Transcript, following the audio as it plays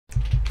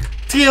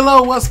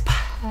TLO, what's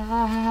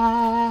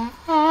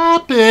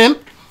poppin'?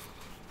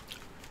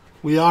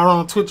 We are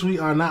on Twitch. We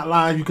are not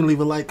live. You can leave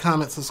a like,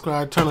 comment,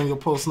 subscribe, turn on your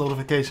post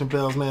notification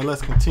bells, man.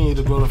 Let's continue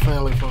to grow the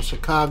family from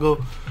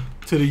Chicago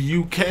to the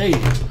UK.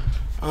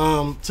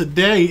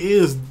 Today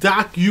is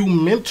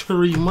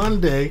Documentary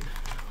Monday.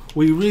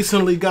 We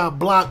recently got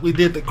blocked. We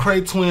did the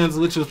Cray Twins,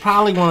 which is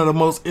probably one of the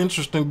most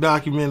interesting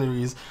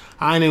documentaries.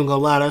 I ain't even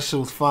gonna lie, that shit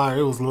was fire.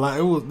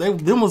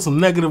 Them was some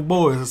negative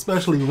boys,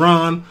 especially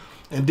Ron,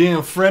 and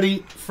then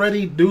Freddie,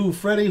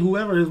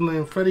 whoever his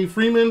name, Freddie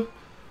Freeman,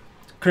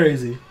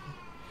 crazy.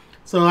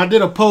 So I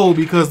did a poll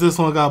because this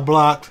one got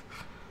blocked.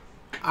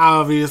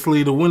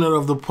 Obviously, the winner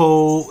of the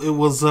poll, it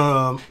was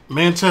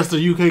Manchester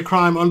UK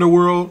Crime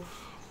Underworld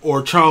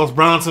or Charles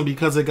Bronson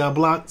because it got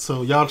blocked.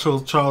 So y'all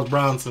chose Charles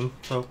Bronson.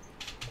 So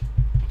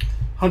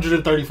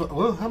 135.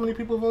 Well, how many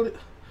people voted?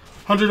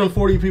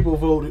 140 people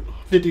voted.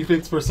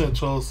 56%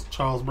 chose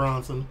Charles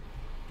Bronson.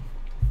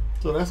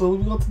 So that's what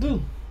we're going to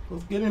do.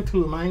 Let's get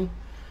into it, man.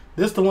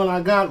 This the one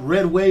I got,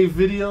 Red Wave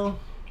Video.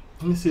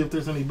 Let me see if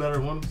there's any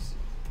better ones.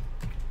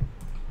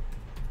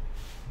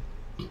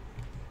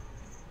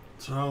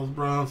 Charles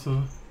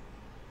Bronson.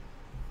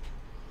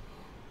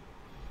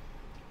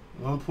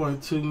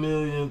 1.2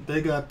 million.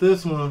 They got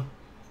this one.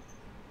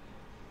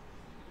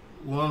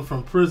 One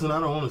from prison. I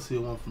don't want to see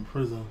one from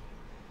prison.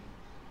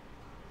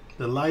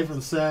 The life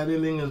and sad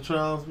ending of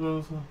Charles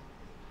Bronson.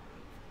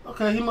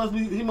 Okay, he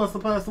must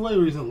have passed away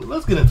recently.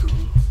 Let's get into it.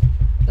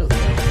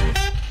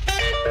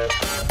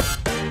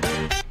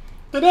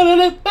 I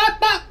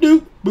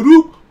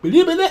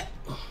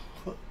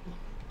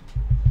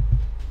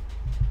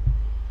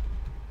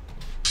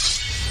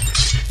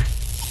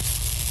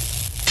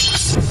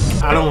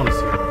don't want to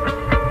see it.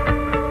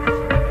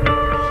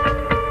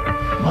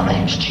 My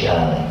name's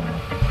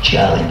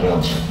Charlie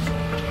Bronson.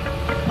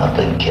 I've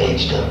been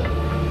caged up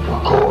for a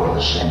quarter of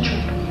a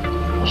century.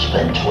 I've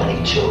spent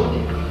 22 of it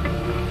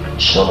in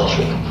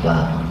solitary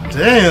confinement.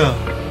 Damn.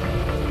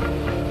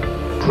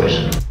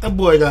 Prison. That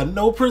boy got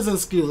no prison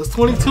skills.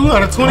 22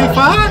 out of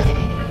 25?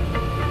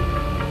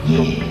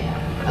 Year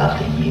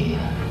after year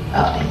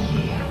after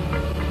year.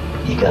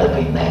 You gotta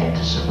be mad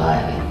to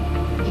survive it.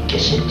 It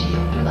gets into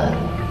your blood.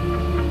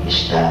 You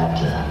start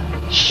to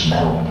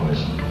smell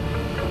prison.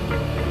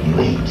 You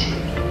eat,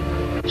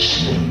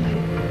 sleep,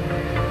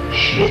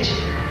 shit.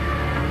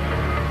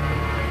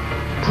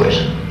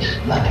 Prison is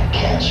like a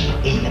cancer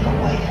eating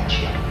away at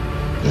you.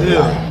 Your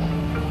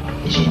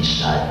life is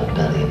inside the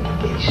belly of the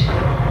beast.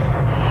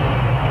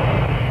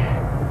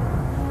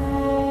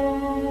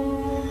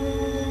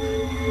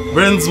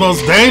 Britain's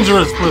most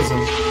dangerous prison.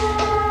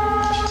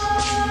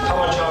 Come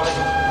on, Charlie.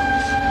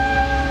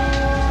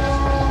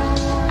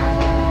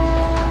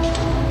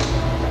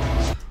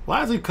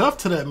 Why is he cuffed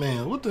to that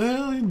man? What the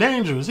hell? He's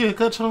dangerous. He'll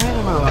cut your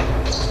hand out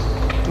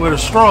with a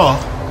straw.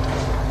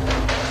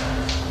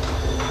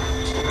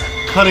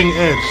 Cutting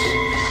edge.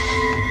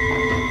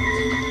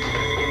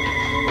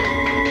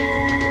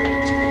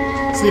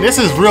 See, this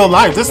is real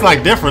life. This is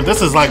like different.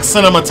 This is like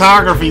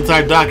cinematography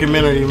type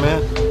documentary,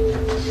 man.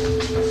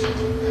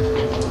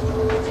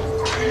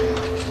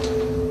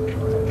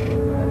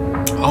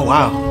 Oh,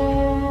 wow.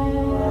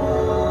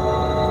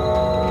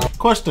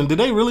 Question, did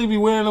they really be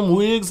wearing them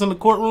wigs in the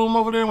courtroom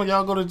over there when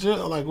y'all go to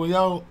jail? Like when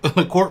y'all in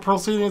the court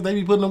proceedings, they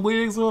be putting them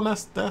wigs on?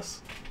 That's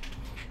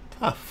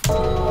tough.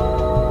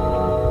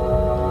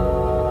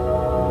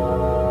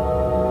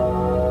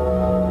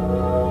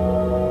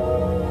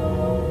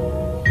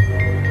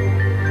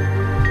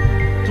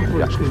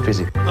 Actually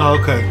physically. Oh,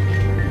 okay.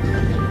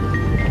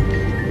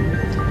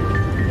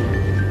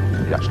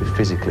 He actually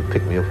physically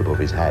picked me up above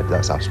his head.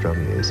 That's how strong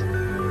he is.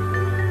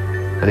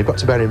 And you've got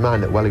to bear in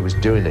mind that while he was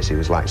doing this, he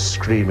was like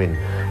screaming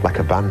like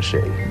a banshee.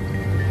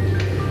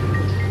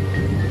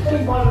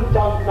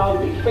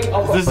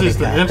 This is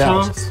the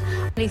intro.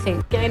 Anything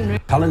again?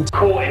 Talent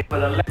Caught it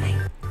with a leg.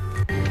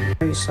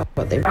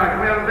 but they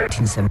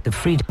the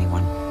freedom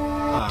one.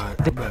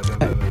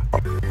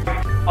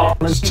 Alright,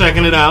 just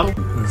checking it out.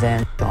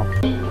 Then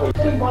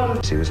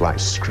He was like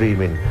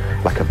screaming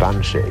like a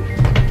banshee.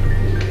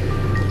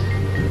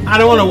 I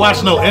don't want to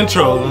watch no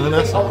intro, man.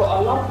 That's I've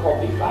got a lump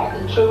on my back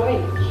and 2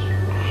 ends.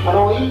 And I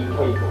eat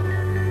people.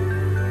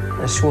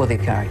 a swarthy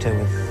character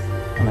with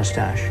a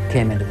moustache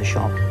came into the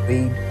shop.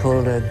 He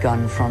pulled a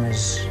gun from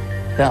his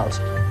belt,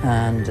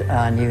 and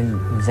I knew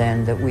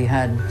then that we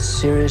had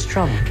serious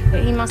trouble.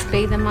 He must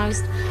be the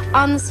most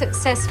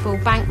unsuccessful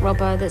bank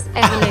robber that's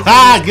ever lived.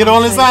 Get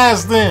on his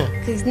ass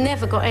then. He's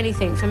never got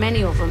anything from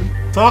any of them.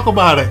 Talk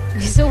about it.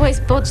 He's always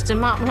bodged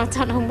them up, and I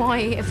don't know why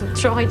he ever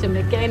tried them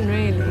again,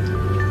 really.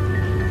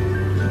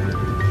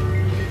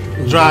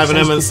 Driving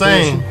him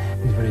insane.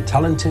 He's very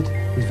talented,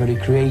 he's very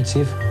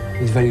creative,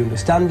 he's very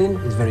understanding,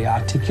 he's very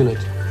articulate.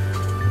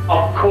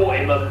 I've caught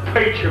him a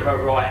peach of a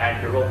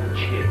right-hander on the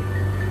chin.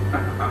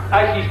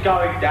 As he's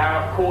going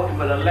down, I've caught him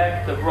with a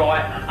left, a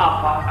right, an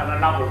upper, and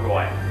another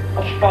right.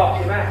 I've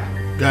sparked him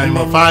out. Got him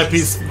a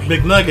 5-piece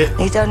McNugget.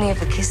 He'd only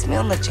ever kissed me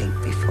on the cheek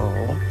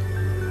before.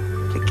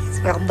 He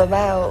kissed me on the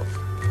mouth.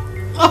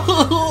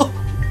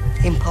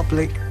 In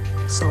public.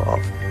 sort of.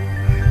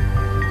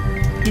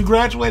 You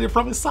graduated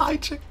from his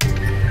side chick?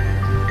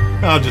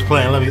 I'm just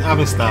playing. Let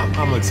me stop.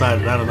 I'm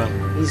excited. I don't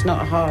know. He's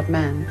not a hard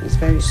man. He's a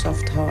very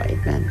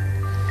soft-hearted man.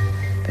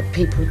 But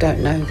people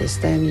don't know this.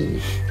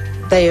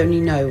 They only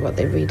know what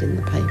they read in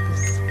the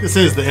papers. This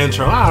is the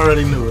intro. I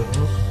already knew it.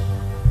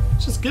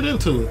 Just get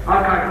into it. Okay,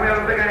 can we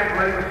have a big hand,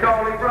 please, for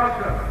Charlie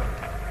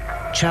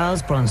Bronson?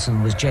 Charles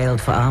Bronson was jailed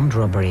for armed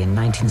robbery in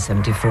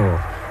 1974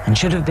 and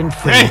should have been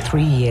free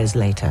 3 years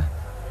later.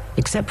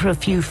 Except for a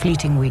few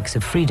fleeting weeks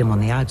of freedom on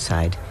the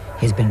outside,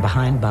 he's been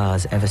behind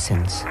bars ever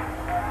since.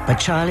 But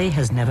Charlie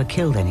has never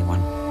killed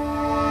anyone.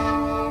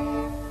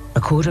 A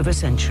quarter of a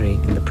century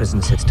in the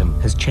prison system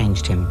has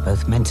changed him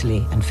both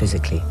mentally and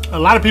physically. A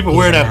lot of people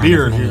wear that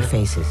beard here.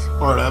 Faces.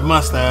 Or that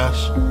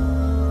mustache.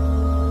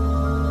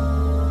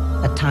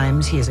 At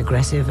times he is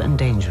aggressive and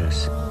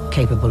dangerous,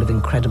 capable of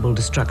incredible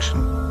destruction.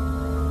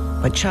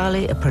 But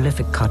Charlie, a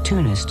prolific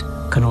cartoonist,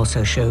 can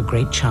also show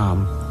great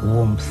charm,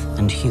 warmth,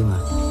 and humor.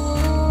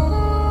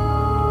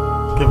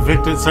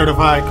 Convicted,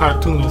 certified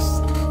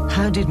cartoonist.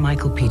 How did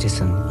Michael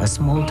Peterson, a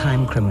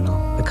small-time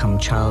criminal, become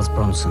Charles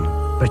Bronson,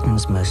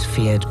 Britain's most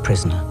feared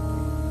prisoner?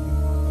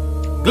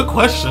 Good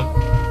question.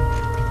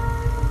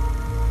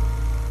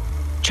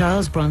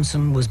 Charles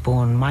Bronson was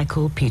born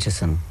Michael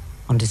Peterson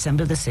on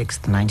December the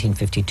 6th,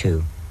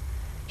 1952.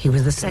 He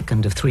was the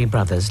second of 3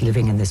 brothers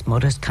living in this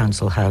modest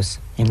council house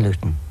in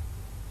Luton.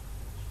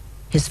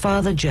 His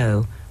father,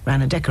 Joe,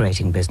 ran a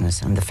decorating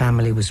business and the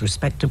family was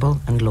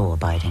respectable and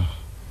law-abiding.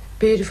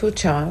 Beautiful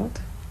child,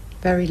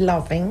 very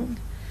loving,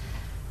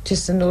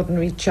 just an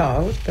ordinary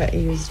child, but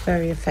he was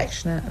very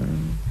affectionate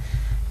and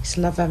used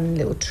to love having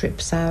little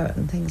trips out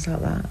and things like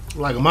that.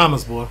 Like a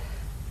mama's boy.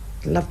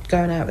 Loved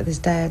going out with his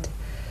dad.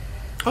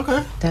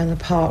 Okay. Down the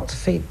park to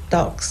feed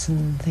ducks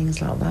and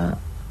things like that.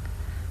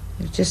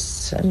 He was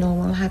just a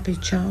normal, happy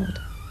child.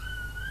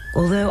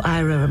 Although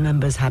Ira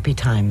remembers happy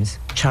times,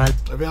 Charlie...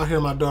 If y'all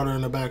hear my daughter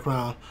in the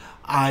background,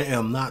 I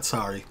am not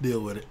sorry. Deal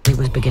with it. He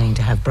was beginning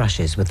to have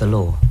brushes with the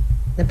law.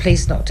 The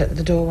police knocked at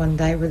the door one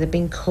day where they'd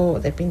been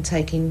caught. They'd been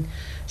taking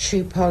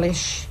shoe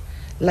polish,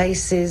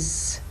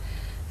 laces,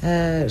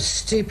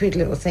 stupid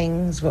little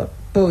things, what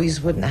boys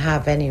wouldn't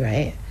have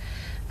anyway.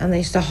 And they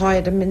used to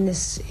hide them in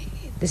this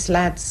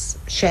lad's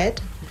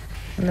shed.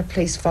 And the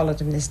police followed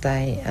him this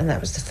day. And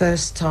that was the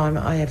first time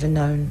I ever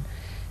known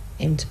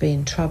him to be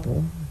in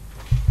trouble.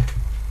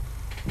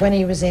 When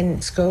he was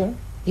in school,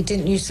 he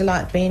didn't used to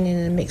like being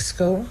in a mixed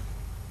school.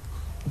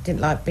 He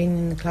didn't like being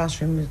in the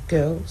classroom with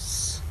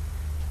girls.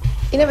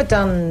 He never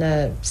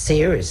done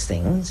serious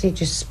things. He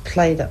just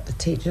played up the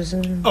teachers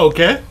and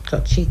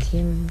got cheeky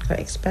and got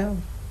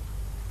expelled.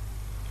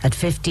 At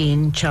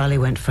 15, Charlie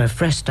went for a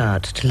fresh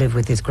start to live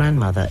with his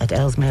grandmother at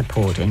Ellesmere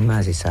Port in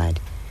Merseyside.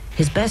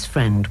 His best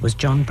friend was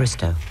John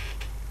Bristow.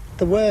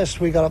 The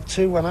worst we got up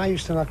to when I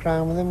used to knock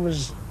around with him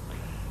was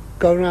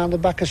going around the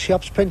back of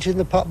shops, pinching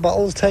the pop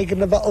bottles, taking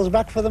the bottles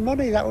back for the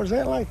money. That was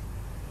it, like.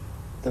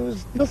 There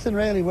was nothing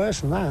really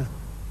worse than that.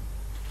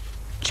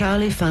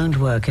 Charlie found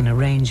work in a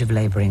range of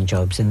labouring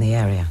jobs in the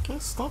area.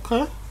 Yes,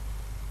 okay.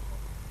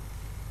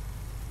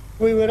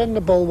 We were in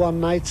the Bull one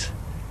night.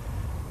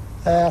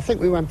 I think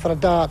we went for a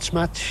darts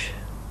match.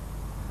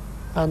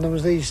 And there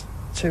was these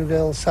 2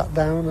 girls sat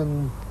down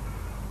and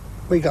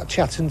we got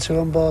chatting to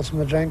them, bought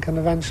them a drink, and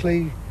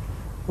eventually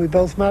we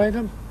both married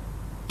them.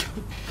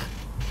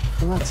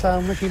 And that's how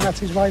Mickey met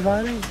his wife,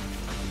 Irene.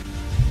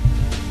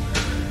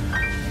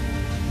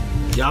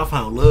 Y'all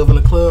found love in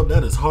the club?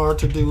 That is hard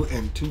to do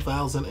in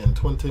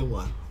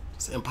 2021.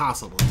 It's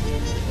impossible.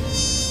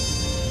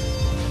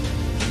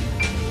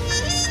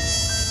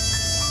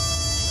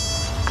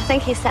 I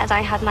think he said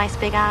I had nice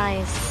big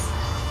eyes.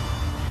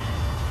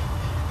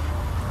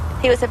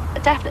 He was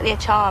definitely a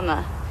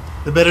charmer.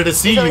 The better to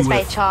see you. He was always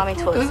with. very charming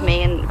towards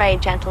me and very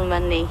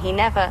gentlemanly. He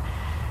never,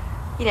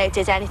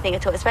 did anything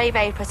at all. He was very,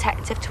 very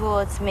protective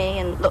towards me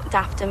and looked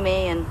after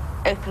me and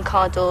opened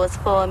car doors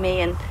for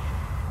me, and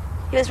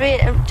he was really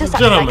just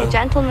like a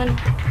gentleman.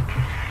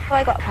 So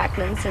I got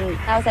pregnant and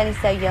I was only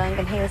so young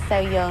and he was so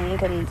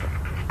young, and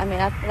I mean,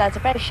 I had a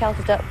very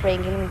sheltered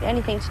upbringing. The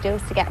only thing to do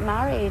was to get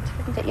married,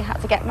 wasn't it? You had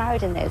to get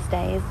married in those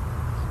days.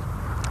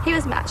 He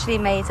was actually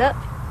made up.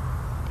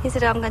 He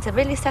said, I'm going to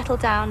really settle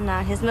down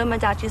now. His mum and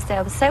dad used to say,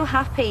 I was so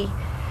happy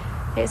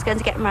he was going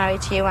to get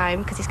married to you,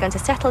 Aaron, because he's going to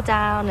settle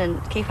down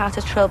and keep out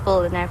of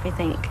trouble and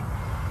everything.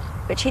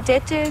 Which he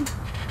did do.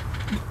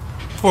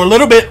 For a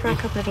little bit. For a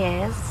couple of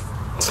years.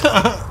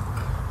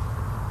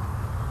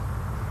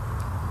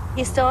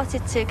 He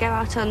started to go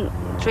out on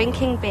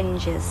drinking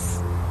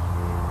binges.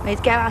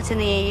 He'd go out in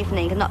the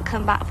evening and not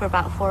come back for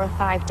about 4 or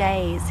 5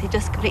 days. He'd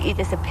just completely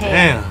disappear.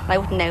 Damn. I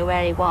wouldn't know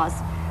where he was.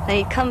 Then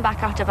he'd come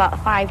back after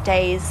about 5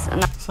 days.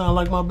 And sound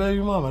like my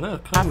baby mama.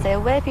 I'd say,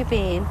 where have you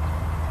been?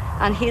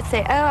 And he'd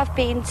say, oh, I've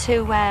been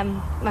to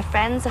my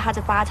friends. I had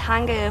a bad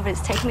hangover. It's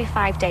taken me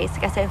 5 days to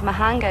get over my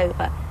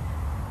hangover.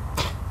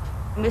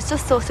 It was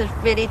just sort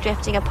of really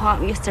drifting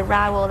apart. We used to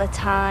row all the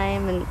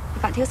time. And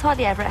in fact, he was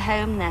hardly ever at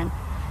home then.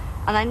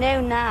 And I know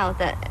now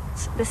that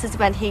this is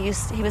when he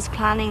was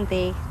planning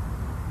the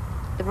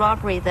the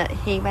robbery that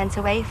he went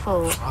away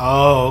for.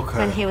 Oh, okay.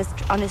 When he was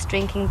on his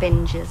drinking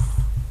binges.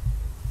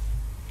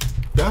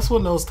 That's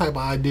when those type of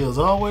ideas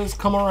always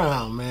come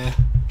around, man.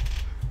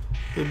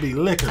 It'd be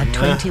liquor, At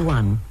man.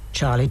 21,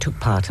 Charlie took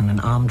part in an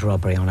armed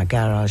robbery on a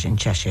garage in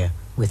Cheshire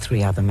with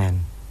 3 other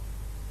men.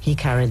 He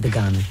carried the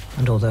gun,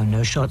 and although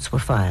no shots were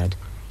fired,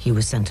 he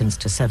was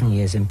sentenced to 7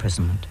 years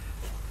imprisonment.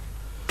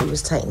 He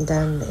was taken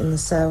down in the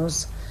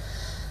cells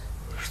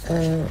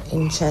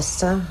in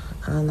Chester,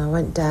 and I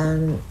went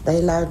down. They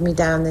allowed me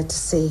down there to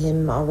see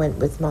him. I went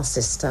with my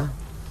sister,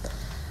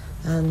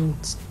 and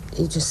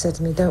he just said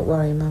to me, "Don't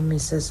worry, Mum," he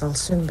says, "I'll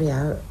soon be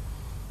out."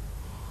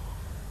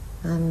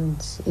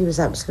 And he was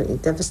absolutely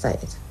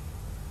devastated.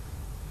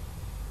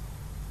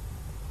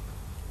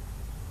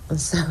 And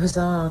so was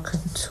I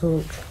couldn't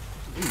talk.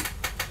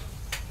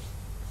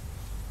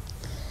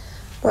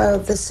 Well,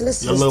 the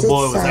solicitors Your little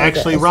boy did was say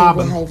actually that if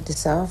robbing. he behaved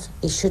himself,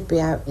 he should be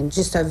out in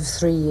just over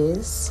 3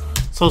 years.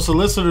 So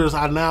solicitors,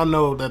 I now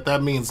know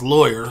that means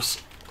lawyers.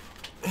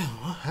 Damn,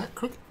 what, hat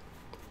crooked?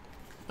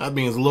 That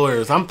means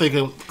lawyers. I'm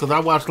thinking, because I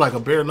watched like a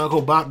bare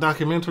knuckle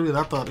documentary, and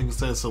I thought he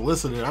said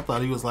solicitor. I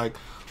thought he was like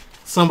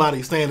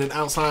somebody standing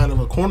outside of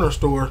a corner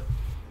store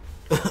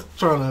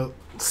trying to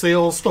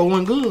sell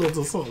stolen goods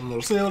or something,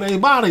 or sell their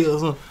body or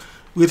something,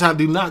 which I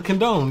do not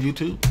condone,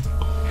 YouTube.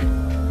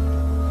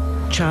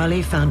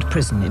 Charlie found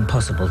prison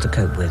impossible to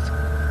cope with.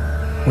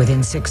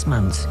 Within 6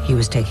 months, he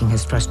was taking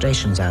his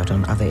frustrations out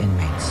on other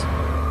inmates.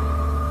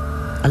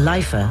 A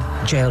lifer,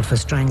 jailed for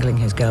strangling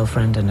his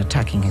girlfriend and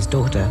attacking his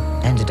daughter,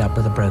 ended up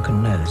with a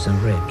broken nose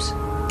and ribs.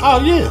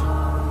 Oh, yeah.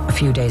 A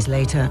few days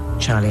later,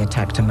 Charlie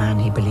attacked a man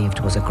he believed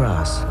was a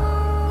grass.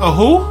 A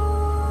who?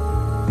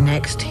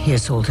 Next, he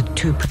assaulted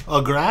 2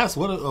 A grass?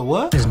 What? A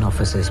what? prison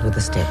officers with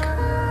a stick.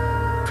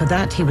 For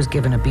that, he was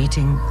given a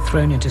beating,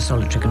 thrown into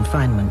solitary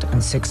confinement,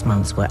 and 6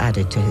 months were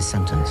added to his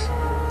sentence.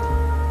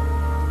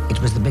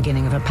 It was the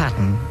beginning of a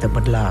pattern that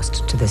would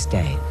last to this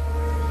day.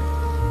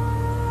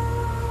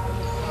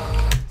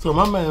 So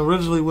my man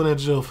originally went in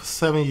jail for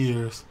 7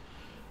 years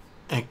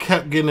and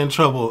kept getting in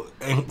trouble,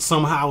 and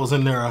somehow was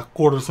in there a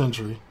quarter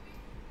century.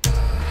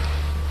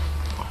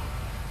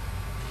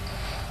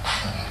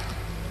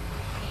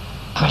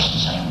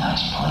 Prisons ain't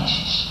nice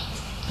places.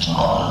 There's a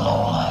lot of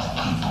low-life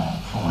people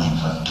falling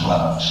for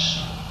drugs,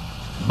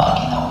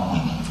 mugging old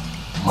women.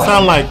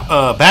 Sound like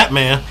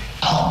Batman.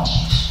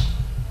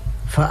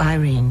 For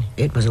Irene,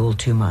 it was all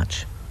too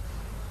much.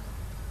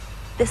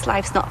 This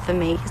life's not for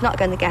me. He's not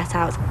going to get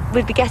out.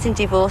 We'd be getting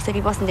divorced if he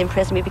wasn't in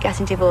prison. We'd be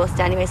getting divorced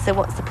anyway, so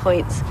what's the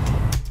point?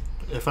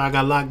 If I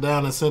got locked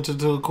down and sent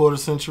to a quarter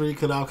century,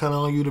 could I count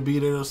on you to be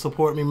there to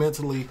support me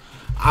mentally?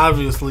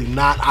 Obviously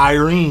not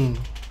Irene.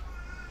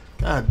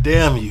 God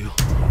damn you.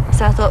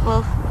 So I thought,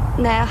 well,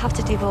 no, I'll have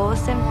to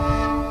divorce him.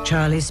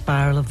 Charlie's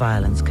spiral of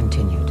violence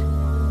continued.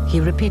 He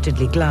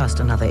repeatedly glassed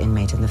another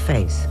inmate in the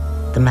face.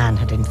 The man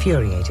had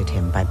infuriated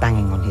him by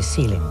banging on his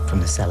ceiling from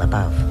the cell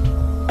above.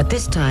 At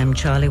this time,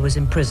 Charlie was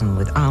in prison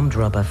with armed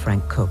robber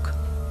Frank Cook.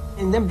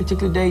 In them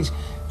particular days,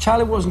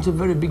 Charlie wasn't a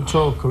very big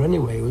talker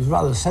anyway. He was a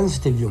rather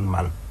sensitive young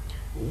man.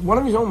 One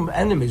of his own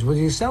enemies was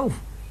himself.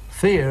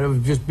 Fear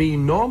of just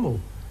being normal.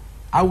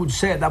 I would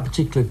say at that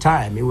particular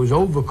time he was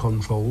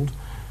over-controlled,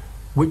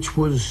 which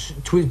was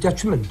to his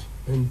detriment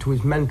and to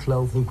his mental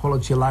health and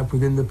quality of life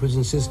within the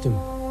prison system.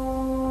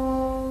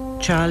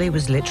 Charlie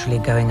was literally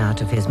going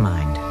out of his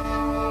mind.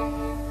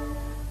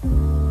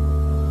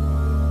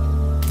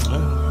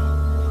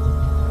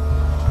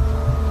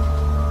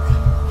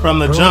 From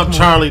the jump,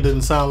 Charlie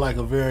didn't sound like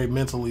a very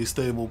mentally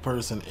stable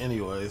person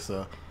anyway,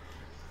 so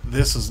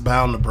this is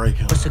bound to break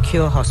him. A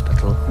secure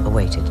hospital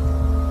awaited.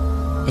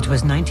 It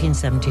was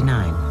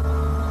 1979.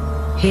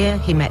 Here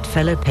he met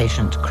fellow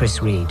patient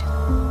Chris Reed.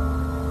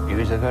 He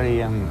was a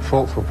very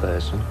thoughtful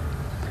person,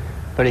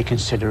 very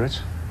considerate.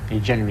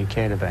 He genuinely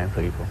cared about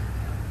people.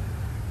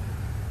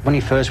 When he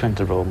first went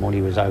to Broadmoor,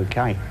 he was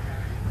okay.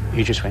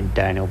 He just went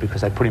downhill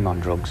because they put him on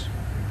drugs.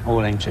 All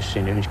they're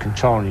interested in is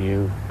controlling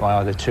you by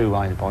either 2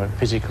 ways, by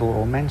physical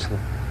or mental.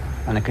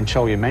 And they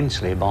control you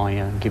mentally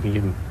by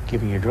giving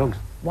you drugs.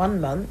 1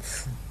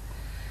 month,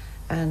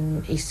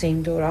 and he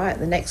seemed all right.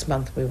 The next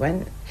month we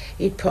went,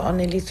 he'd put on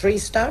nearly 3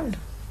 stone,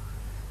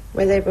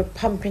 where they were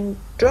pumping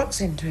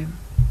drugs into him.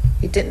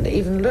 He didn't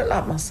even look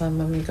like my son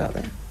when we got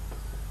there.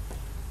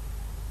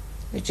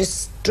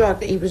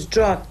 He was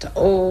drugged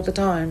all the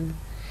time.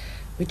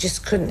 We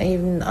just couldn't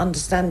even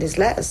understand his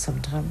letters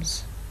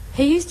sometimes.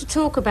 He used to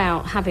talk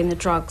about having the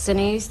drugs, and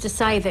he used to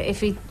say that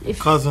if he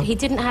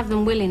didn't have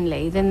them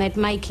willingly, then they'd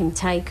make him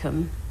take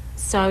them.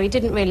 So he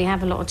didn't really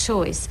have a lot of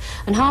choice.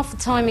 And half the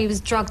time he was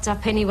drugged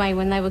up anyway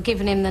when they were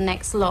giving him the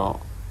next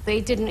lot.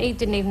 He didn't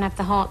even have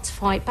the heart to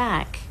fight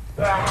back.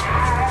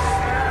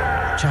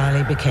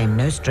 Charlie became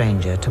no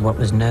stranger to what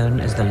was known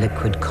as the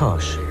liquid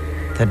cosh,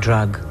 the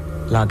drug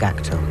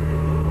Largactil.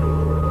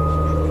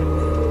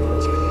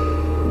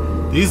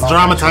 These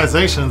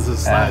dramatizations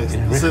is nice.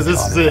 This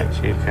is it.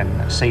 You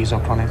can seize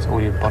up on it,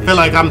 all your body. I feel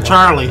like I'm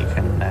Charlie. You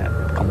can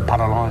become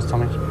paralysed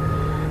on it.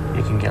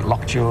 You can get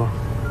lockjaw.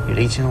 You're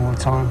eating all the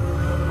time.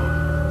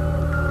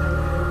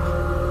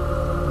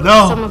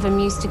 No. Some of them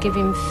used to give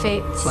him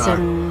fits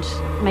and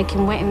make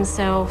him wet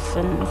himself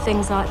and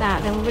things like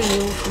that. They were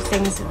really awful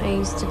things that they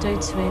used to do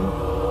to him.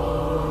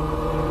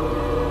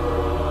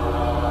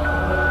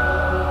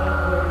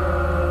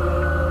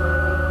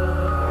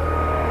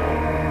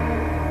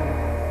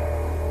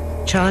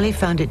 Charlie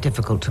found it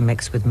difficult to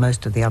mix with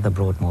most of the other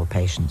Broadmoor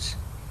patients.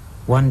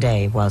 One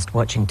day, whilst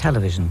watching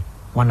television,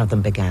 one of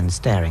them began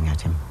staring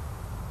at him.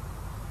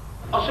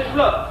 I said,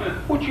 look,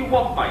 what do you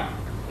want, mate?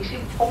 He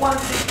said, I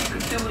wonder if you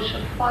could do us a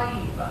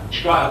favour.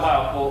 Straight away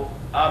I thought,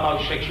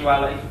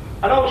 homosexuality.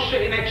 And I was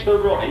sitting next to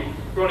Ronnie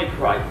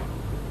Craig.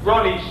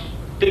 Ronnie's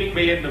digged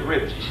me in the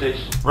ribs, he says.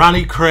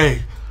 Ronnie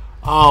Craig.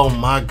 Oh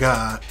my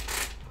God.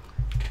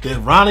 Did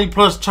Ronnie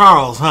plus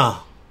Charles, huh?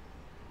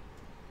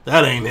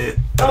 That ain't it.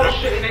 I was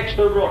sitting next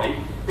to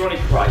Ronnie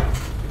Craig.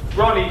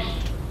 Ronnie's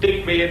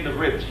digged me in the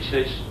ribs, he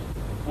says,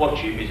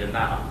 what you is a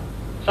nutter.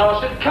 So I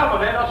said, come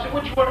on then. I said,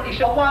 what do you want? He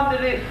said, I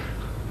wondered if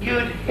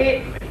you'd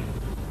hit me.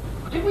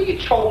 I said, what are you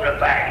talking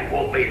about? You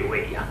want me to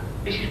hit you?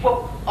 He says,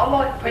 well, I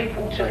like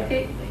people to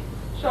hit me.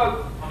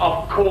 So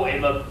I've caught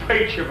him a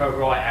peach of a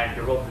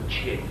right-hander on the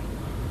chin.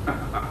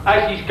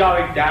 As he's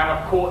going down,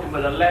 I've caught him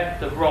with a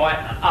left, a right,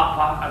 an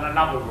upper, and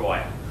another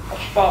right.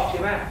 I've sparked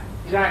him out.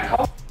 He's out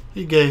cold.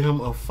 He gave him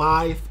a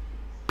 5-piece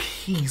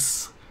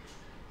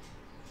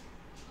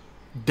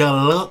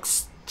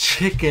deluxe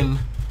chicken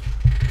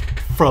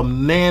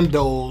from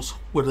Nando's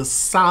with a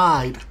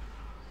side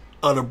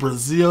of the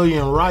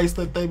Brazilian rice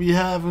that they be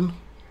having.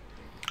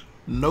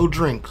 No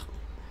drink.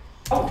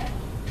 Oh,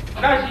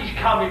 and as he's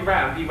coming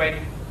round, he went,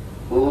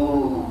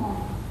 ooh,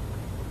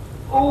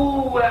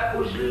 that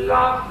was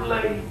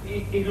lovely.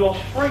 He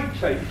lost 3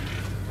 teeth.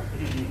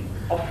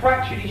 I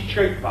fractured his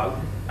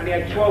cheekbone and he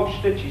had 12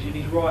 stitches in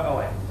his right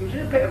eye. He was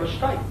in a bit of a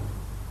state.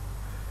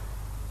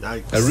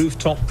 Yikes. A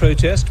rooftop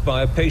protest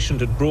by a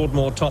patient at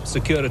Broadmoor Top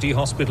Security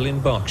Hospital in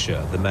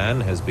Berkshire. The man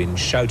has been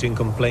shouting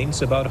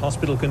complaints about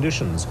hospital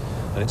conditions,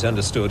 and it's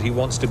understood he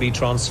wants to be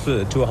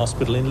transferred to a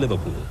hospital in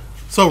Liverpool.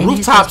 So in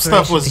rooftop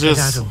stuff was to get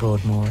just out of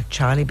Broadmoor,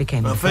 Charlie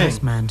became the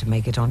first man to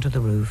make it onto the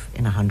roof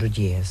in 100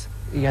 years.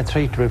 He had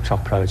 3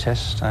 rooftop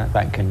protests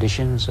about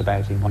conditions,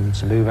 about him wanting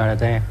to move out of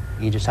there.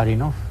 He just had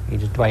enough.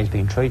 The way he's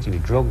been treated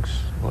with drugs,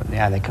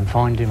 how they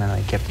confined him and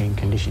they kept him in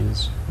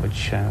conditions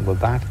which were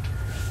bad.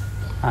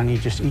 And he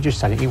just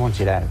said it. He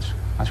wanted out.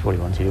 That's what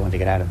he wanted. He wanted to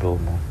get out of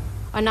Broadmoor.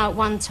 I know at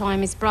one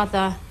time his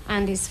brother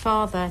and his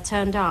father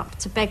turned up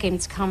to beg him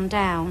to come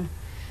down,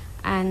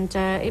 and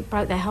it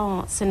broke their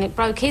hearts, and it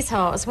broke his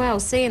heart as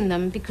well, seeing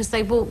them, because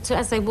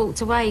as they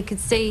walked away, you could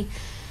see,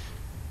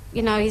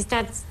 you know, his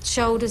dad's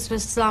shoulders were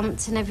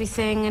slumped and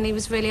everything, and he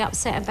was really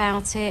upset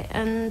about it,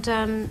 and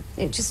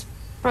it just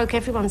broke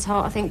everyone's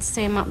heart, I think, to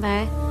see him up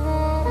there.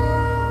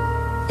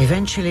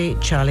 Eventually,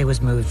 Charlie was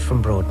moved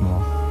from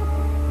Broadmoor.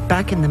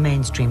 Back in the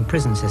mainstream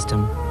prison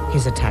system,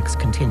 his attacks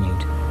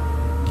continued.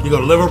 You go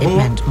to Liverpool? It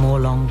meant more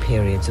long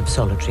periods of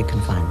solitary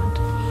confinement.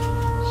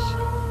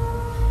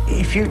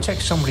 If you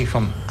take somebody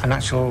from an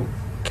actual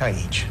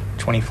cage,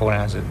 24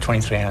 hours,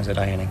 23 hours a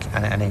day,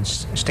 and then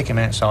stick him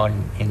outside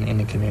in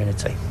the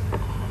community,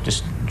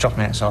 just drop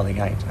him outside the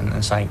gate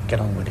and say, get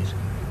on with it,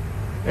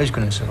 who's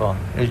going to survive?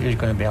 Who's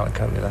going to be able to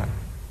cope with that?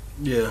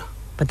 Yeah.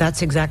 But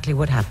that's exactly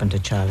what happened to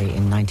Charlie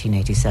in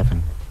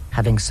 1987,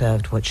 having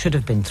served what should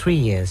have been 3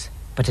 years,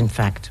 but in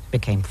fact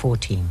became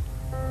 14.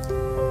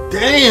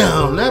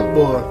 Damn, that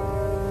boy.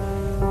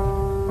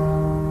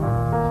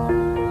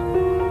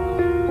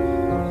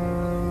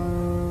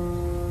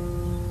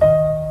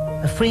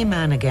 A free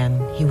man again,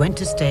 he went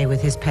to stay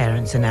with his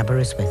parents in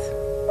Aberystwyth.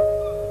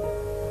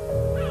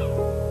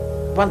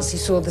 Once he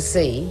saw the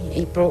sea,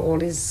 he brought all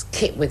his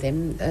kit with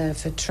him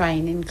for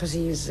training, because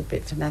he was a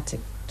bit fanatic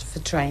for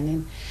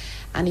training.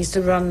 And he used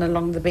to run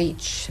along the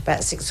beach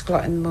about 6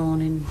 o'clock in the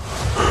morning.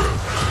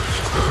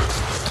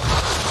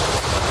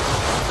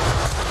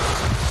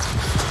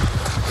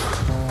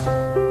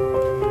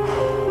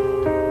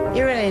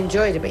 He really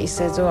enjoyed it, but he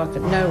says,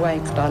 no way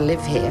could I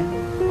live here,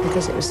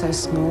 because it was so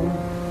small.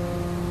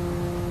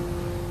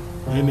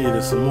 He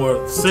needed some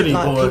more city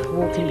like boy. People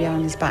walking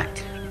behind his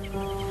back,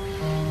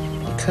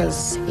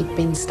 because he'd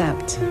been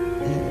stabbed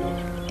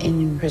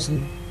in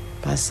prison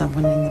by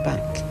someone in the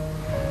back.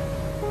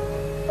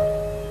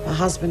 My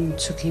husband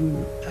took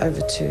him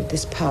over to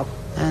this pub,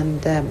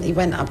 and he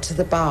went up to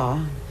the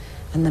bar,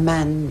 and the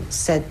man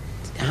said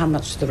how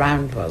much the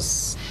round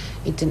was.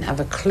 He didn't have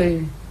a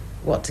clue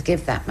what to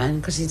give that man,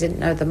 because he didn't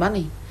know the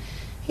money.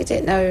 He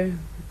didn't know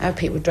how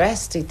people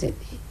dressed.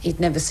 He'd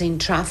never seen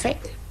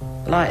traffic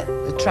like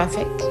the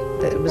traffic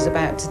that was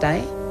about today.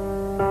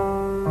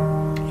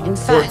 In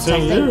fact, I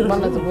think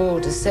one of the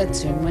warders said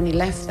to him when he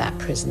left that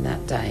prison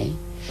that day,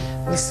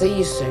 "We'll see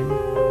you soon."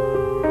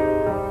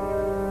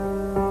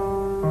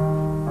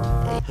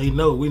 Hey,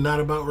 no, we not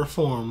about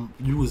reform.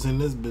 You was in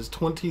this bitch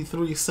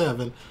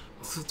 23/7,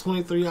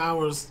 23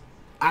 hours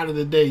out of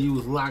the day. You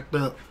was locked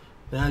up.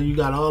 Now you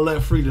got all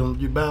that freedom.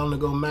 You're bound to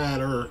go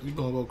mad, or you're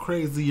gonna go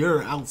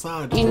crazier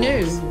outside. He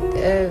knew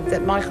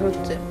that Michael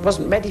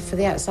wasn't ready for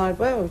the outside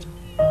world.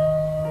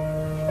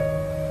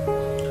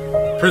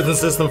 Prison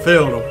system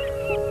failed him.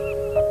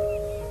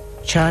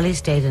 Charlie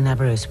stayed in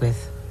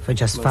Aberystwyth for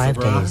just 5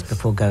 days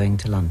before going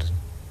to London.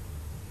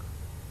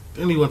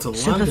 Then he went to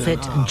Super London.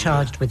 fit and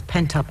charged with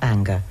pent-up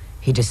anger,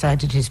 he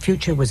decided his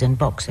future was in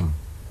boxing.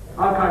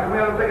 Okay, can we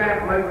have a big hand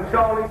for me for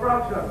Charlie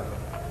Bronson?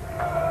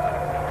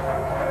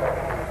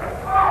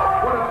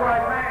 What a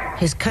great man.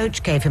 His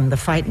coach gave him the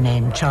fight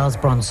name Charles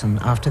Bronson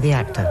after the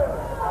actor.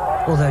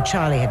 Although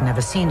Charlie had never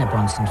seen a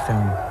Bronson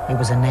film, it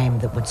was a name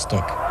that would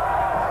stick.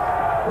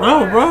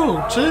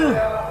 Bro, chill.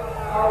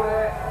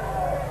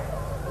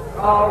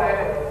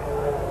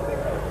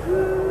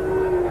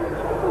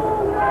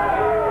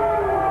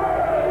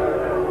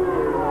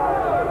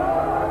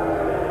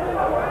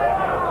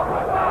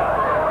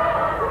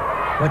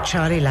 What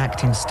Charlie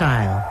lacked in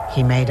style,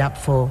 he made up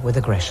for with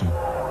aggression. End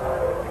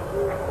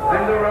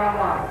of round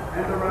one.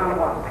 End of round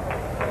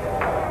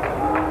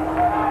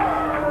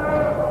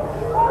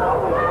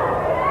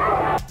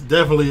one.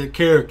 Definitely a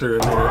character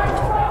in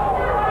there.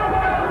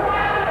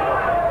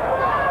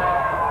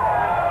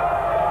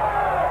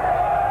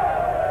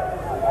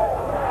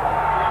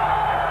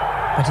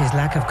 But his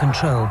lack of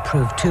control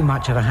proved too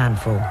much of a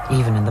handful,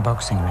 even in the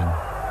boxing ring.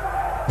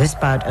 This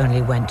bout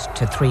only went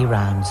to 3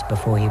 rounds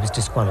before he was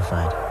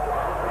disqualified.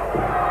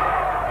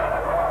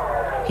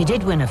 He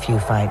did win a few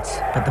fights,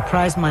 but the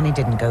prize money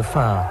didn't go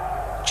far.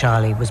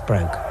 Charlie was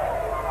broke.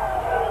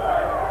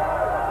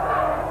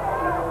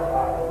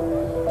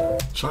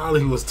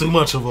 Charlie was too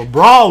much of a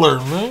brawler,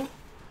 man.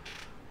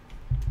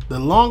 The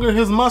longer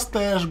his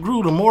mustache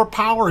grew, the more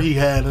power he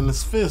had in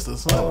his fist or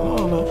something. I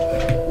don't know.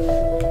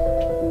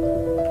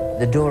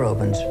 The door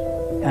opened,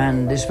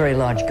 and this very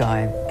large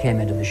guy came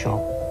into the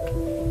shop.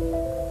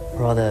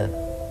 Rather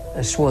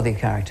a swarthy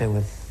character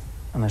with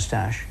a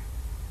moustache.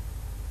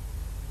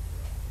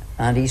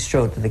 And he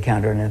strode to the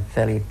counter in a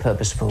fairly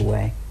purposeful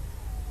way.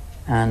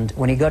 And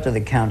when he got to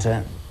the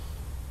counter,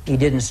 he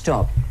didn't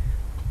stop.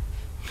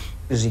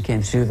 As he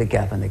came through the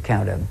gap in the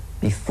counter,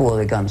 before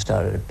the gun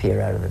started to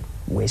peer out of the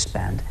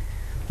waistband,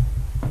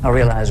 I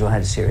realized we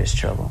had serious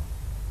trouble.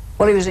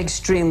 Well, he was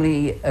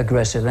extremely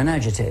aggressive and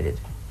agitated.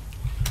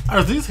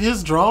 Are these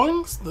his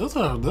drawings? Those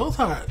are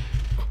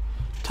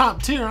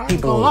top tier. I ain't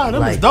People gonna lie,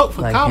 them is dope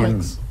for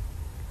comics.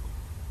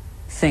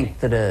 Think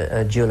that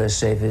a jeweler's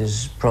safe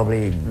is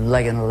probably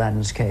like an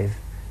Aladdin's cave,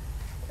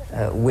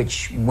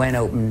 which, when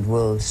opened,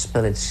 will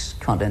spill its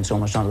contents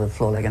almost onto the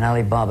floor like an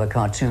Alibaba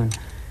cartoon.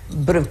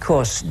 But of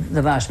course,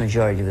 the vast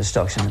majority of the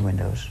stock's in the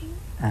windows,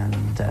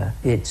 and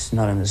it's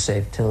not in the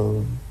safe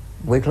till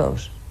we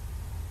close.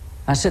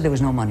 I said there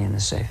was no money in the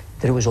safe,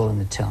 that it was all in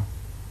the till.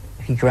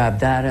 He grabbed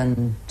that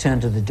and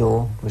turned to the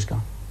door, it was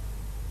gone.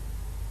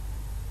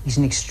 He's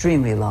an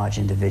extremely large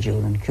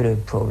individual and could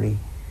have probably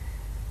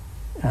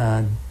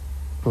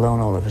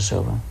blown all of us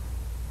over,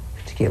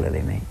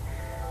 particularly me.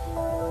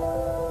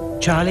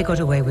 Charlie got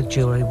away with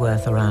jewelry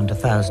worth around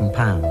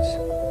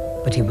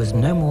 £1,000, but he was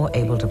no more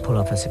able to pull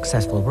off a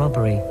successful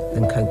robbery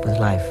than cope with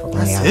life on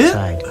the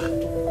outside.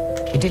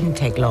 It didn't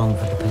take long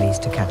for the police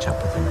to catch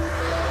up with him.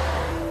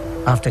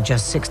 After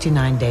just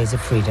 69 days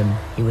of freedom,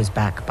 he was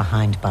back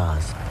behind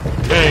bars.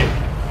 Dang.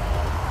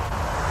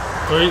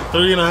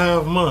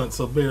 3.5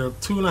 months, or bear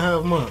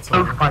 2.5 months.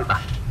 Huh? Newspaper.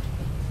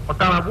 I don't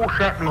know what's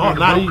happening in the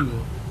not book.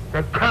 you.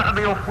 They're cutting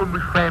me off with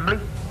my family.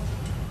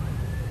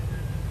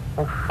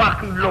 I'm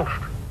fucking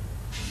lost.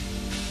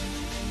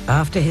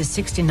 After his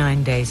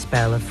 69-day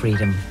spell of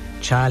freedom,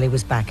 Charlie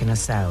was back in a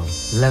cell,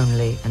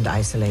 lonely and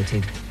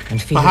isolated, and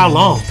feeling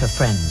the need for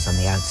friends on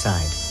the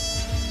outside.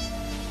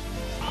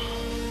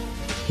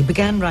 He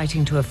began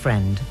writing to a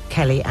friend,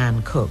 Kelly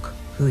Ann Cook,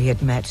 who he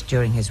had met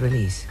during his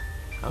release.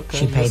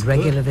 She paid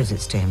regular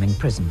visits to him in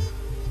prison.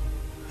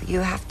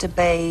 You have to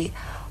be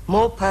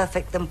more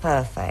perfect than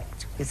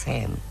perfect with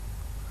him.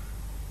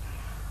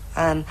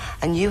 And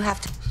you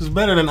have to... She's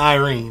better than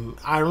Irene.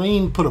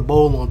 Irene put a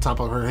bowl on top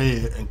of her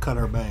head and cut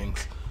her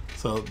bangs.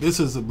 So this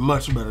is a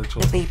much better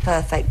choice. To be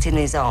perfect in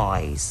his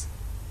eyes.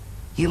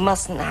 You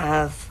mustn't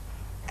have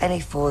any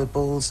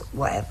foibles,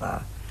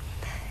 whatever.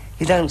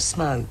 You don't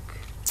smoke.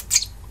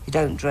 You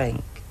don't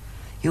drink.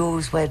 You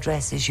always wear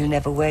dresses. You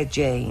never wear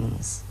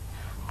jeans.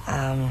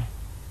 You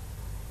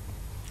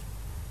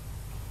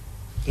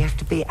have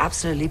to be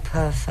absolutely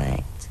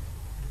perfect.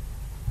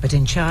 But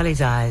in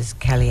Charlie's eyes,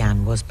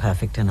 Kellyanne was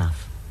perfect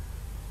enough.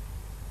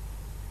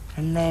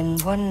 And then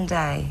one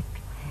day,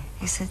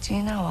 he said,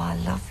 "You know, I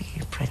love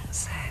you,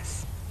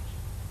 princess."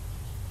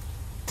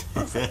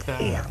 I said,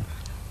 "Yeah."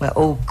 We're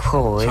all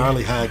coy.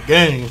 Charlie had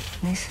game.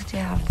 And he said,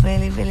 "Yeah, I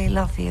really, really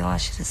love you. I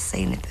should have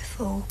seen it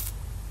before."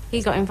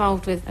 He got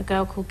involved with a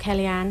girl called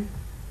Kellyanne,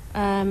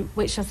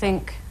 which I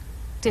think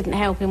didn't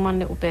help him one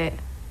little bit.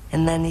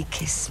 And then he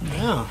kissed me.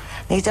 Yeah.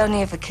 And he'd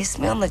only ever kissed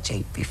me on the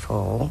cheek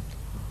before.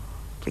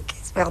 He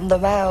kissed me on the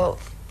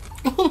mouth.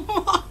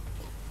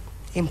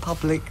 In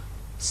public,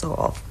 sort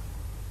of.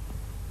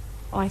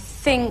 I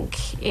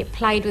think it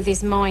played with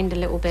his mind a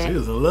little bit. She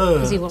was in love.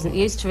 Because he wasn't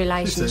used to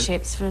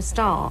relationships for a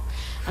start.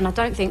 And I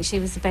don't think she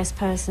was the best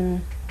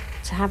person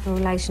to have a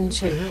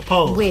relationship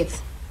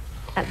with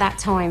at that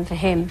time for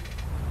him.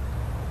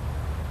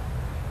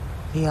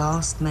 he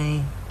asked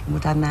me,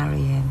 would I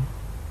marry him?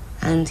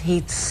 And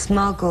he'd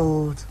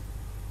smuggled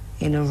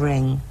in a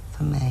ring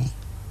for me.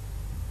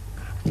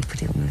 And he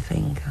put it on my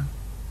finger.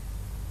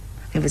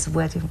 It was a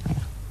wedding ring.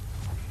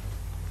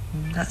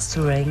 That's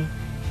the ring.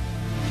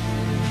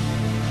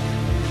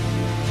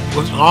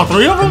 Was all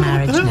three of them? The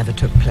marriage never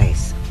took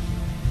place.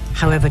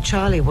 However,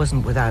 Charlie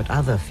wasn't without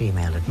other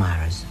female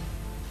admirers.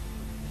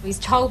 He's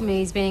told me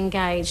he's been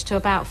engaged to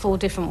about 4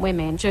 different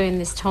women during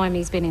this time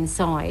he's been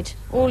inside.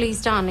 All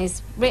he's done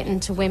is written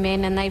to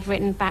women and they've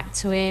written back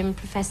to him,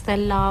 professed their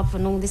love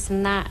and all this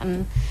and that,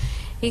 and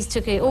he's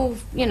took it all,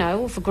 you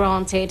know, all for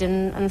granted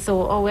and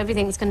thought, oh,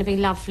 everything's going to be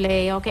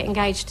lovely, I'll get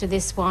engaged to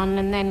this one,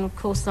 and then, of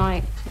course,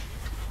 like,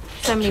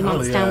 so many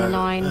months down the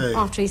line,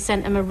 after he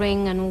sent them a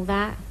ring and all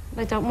that,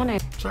 they don't want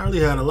it. Charlie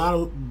had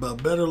a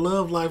better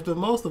love life than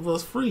most of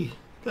us free.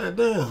 God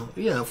damn.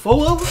 Yeah,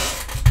 4 of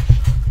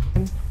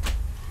them?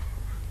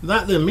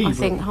 Not than me, I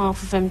think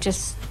half of them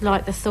just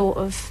like the thought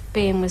of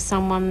being with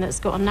someone that's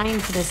got a name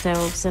for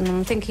themselves, and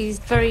I think he's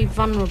very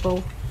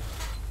vulnerable.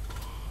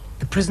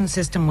 The prison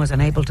system was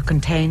unable to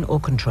contain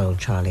or control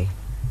Charlie.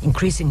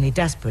 Increasingly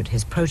desperate,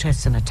 his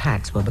protests and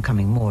attacks were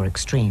becoming more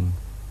extreme.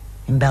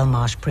 In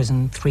Belmarsh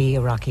prison, 3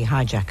 Iraqi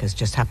hijackers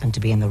just happened to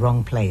be in the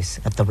wrong place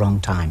at the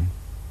wrong time.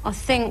 I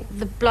think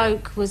the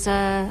bloke was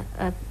a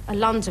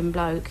London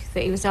bloke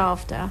that he was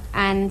after,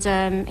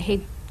 and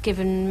he'd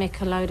given Mick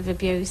a load of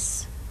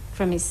abuse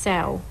from his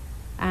cell,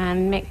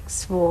 and Mick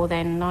swore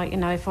then, like, you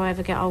know, if I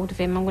ever get hold of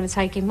him, I'm going to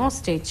take him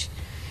hostage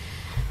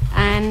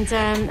and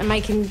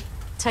make him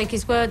take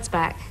his words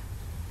back.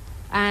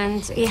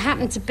 And he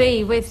happened to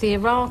be with the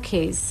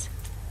Iraqis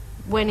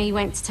when he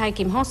went to take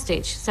him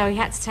hostage, so he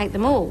had to take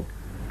them all.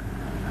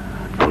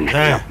 I used to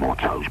have my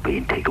toes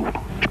being tickled,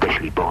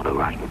 especially by the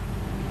rain.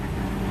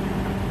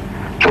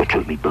 So I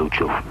took my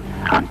boots off,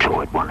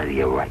 untied one of the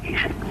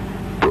Iraqis,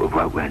 put a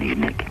rope round his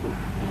neck,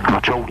 and I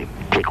told him,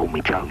 tickle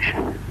me toes,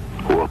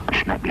 or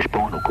I'll snap your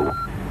spinal cord.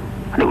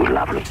 And it was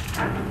lovely.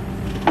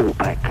 Brought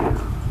back.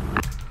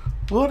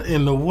 What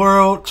in the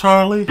world,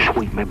 Charlie?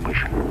 Sweet memories.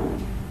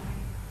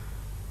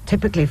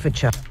 Typically for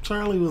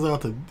Charlie was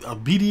out to a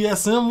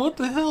BDSM. What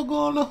the hell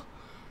going on?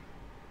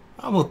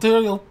 I'm gonna tear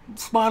your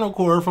spinal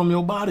cord from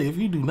your body if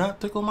you do not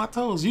tickle my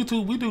toes.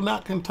 YouTube, we do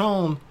not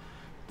condone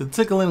the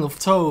tickling of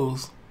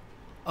toes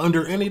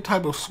under any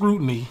type of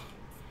scrutiny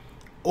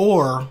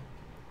or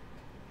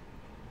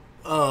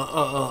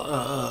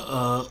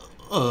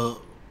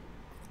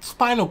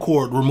spinal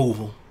cord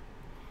removal.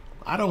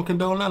 I don't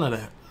condone none of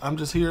that. I'm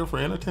just here for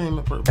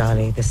entertainment purposes.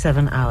 Charlie, the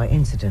 7-hour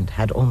incident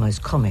had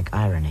almost comic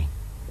irony.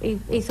 He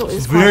thought it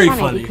was quite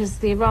funny because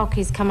the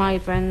Iraqis come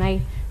over and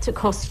they took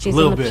hostages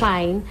on the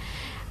plane,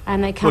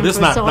 and they come for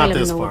asylum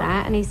and all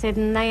that, and he said,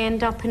 and they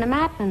end up in a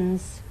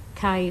madman's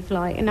cave,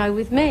 like, you know,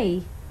 with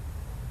me.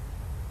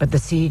 But the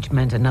siege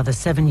meant another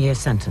 7-year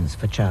sentence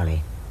for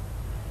Charlie.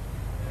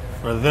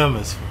 For them,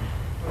 it's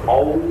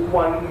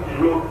always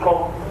look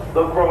on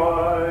the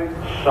bright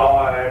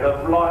side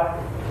of life.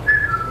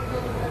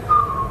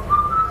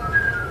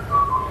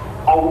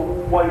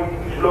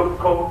 Always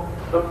look on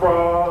the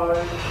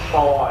bright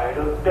side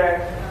of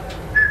death.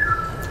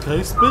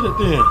 Okay, spit it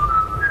then.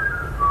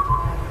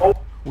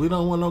 We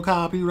don't want no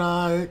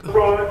copyright.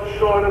 Right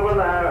side of an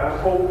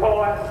apple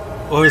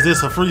pie. Or is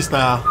this a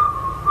freestyle?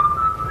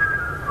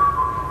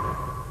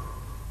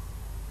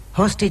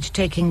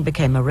 Hostage-taking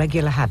became a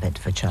regular habit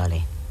for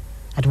Charlie.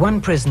 At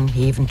one prison,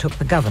 he even took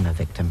the governor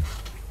victim.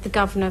 The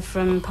governor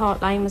from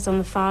Park Lane was on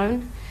the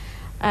phone,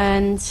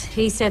 and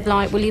he said,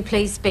 like, will you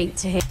please speak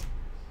to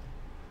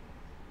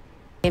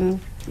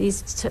him?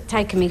 He's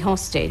taken me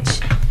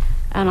hostage.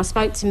 And I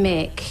spoke to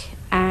Mick,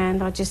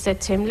 and I just said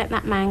to him, let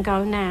that man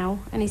go now.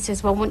 And he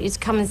says, well, I want you to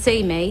come and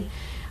see me.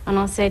 And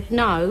I said,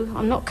 no,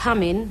 I'm not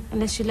coming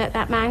unless you let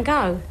that man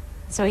go.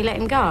 So he let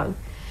him go.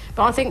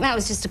 But I think that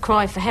was just a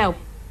cry for help.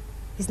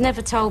 He's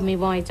never told me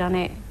why he'd done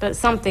it, but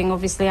something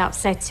obviously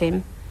upset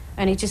him,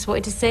 and he just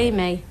wanted to see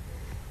me.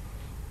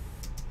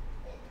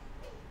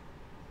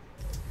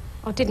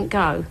 I didn't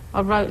go.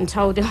 I wrote and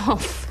told him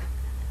off.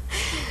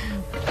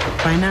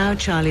 By now,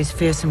 Charlie's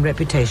fearsome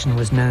reputation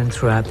was known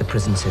throughout the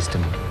prison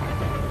system.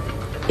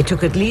 It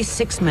took at least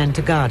 6 men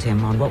to guard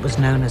him on what was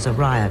known as a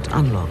riot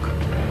unlock.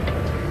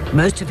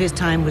 Most of his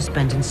time was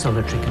spent in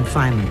solitary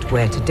confinement,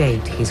 where to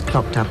date he's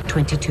clocked up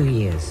 22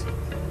 years.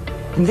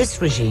 In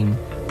this regime,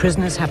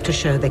 prisoners have to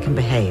show they can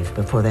behave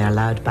before they're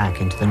allowed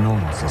back into the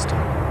normal system.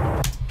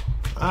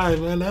 Alright,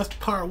 man, that's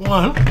part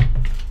 1.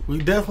 We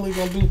definitely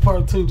gonna do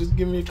part 2. Just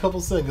give me a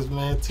couple seconds,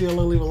 man.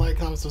 TLO, leave a like,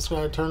 comment,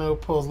 subscribe, turn on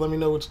post. Let me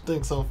know what you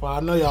think so far. I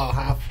know y'all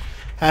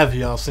have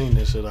y'all seen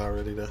this shit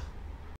already, though.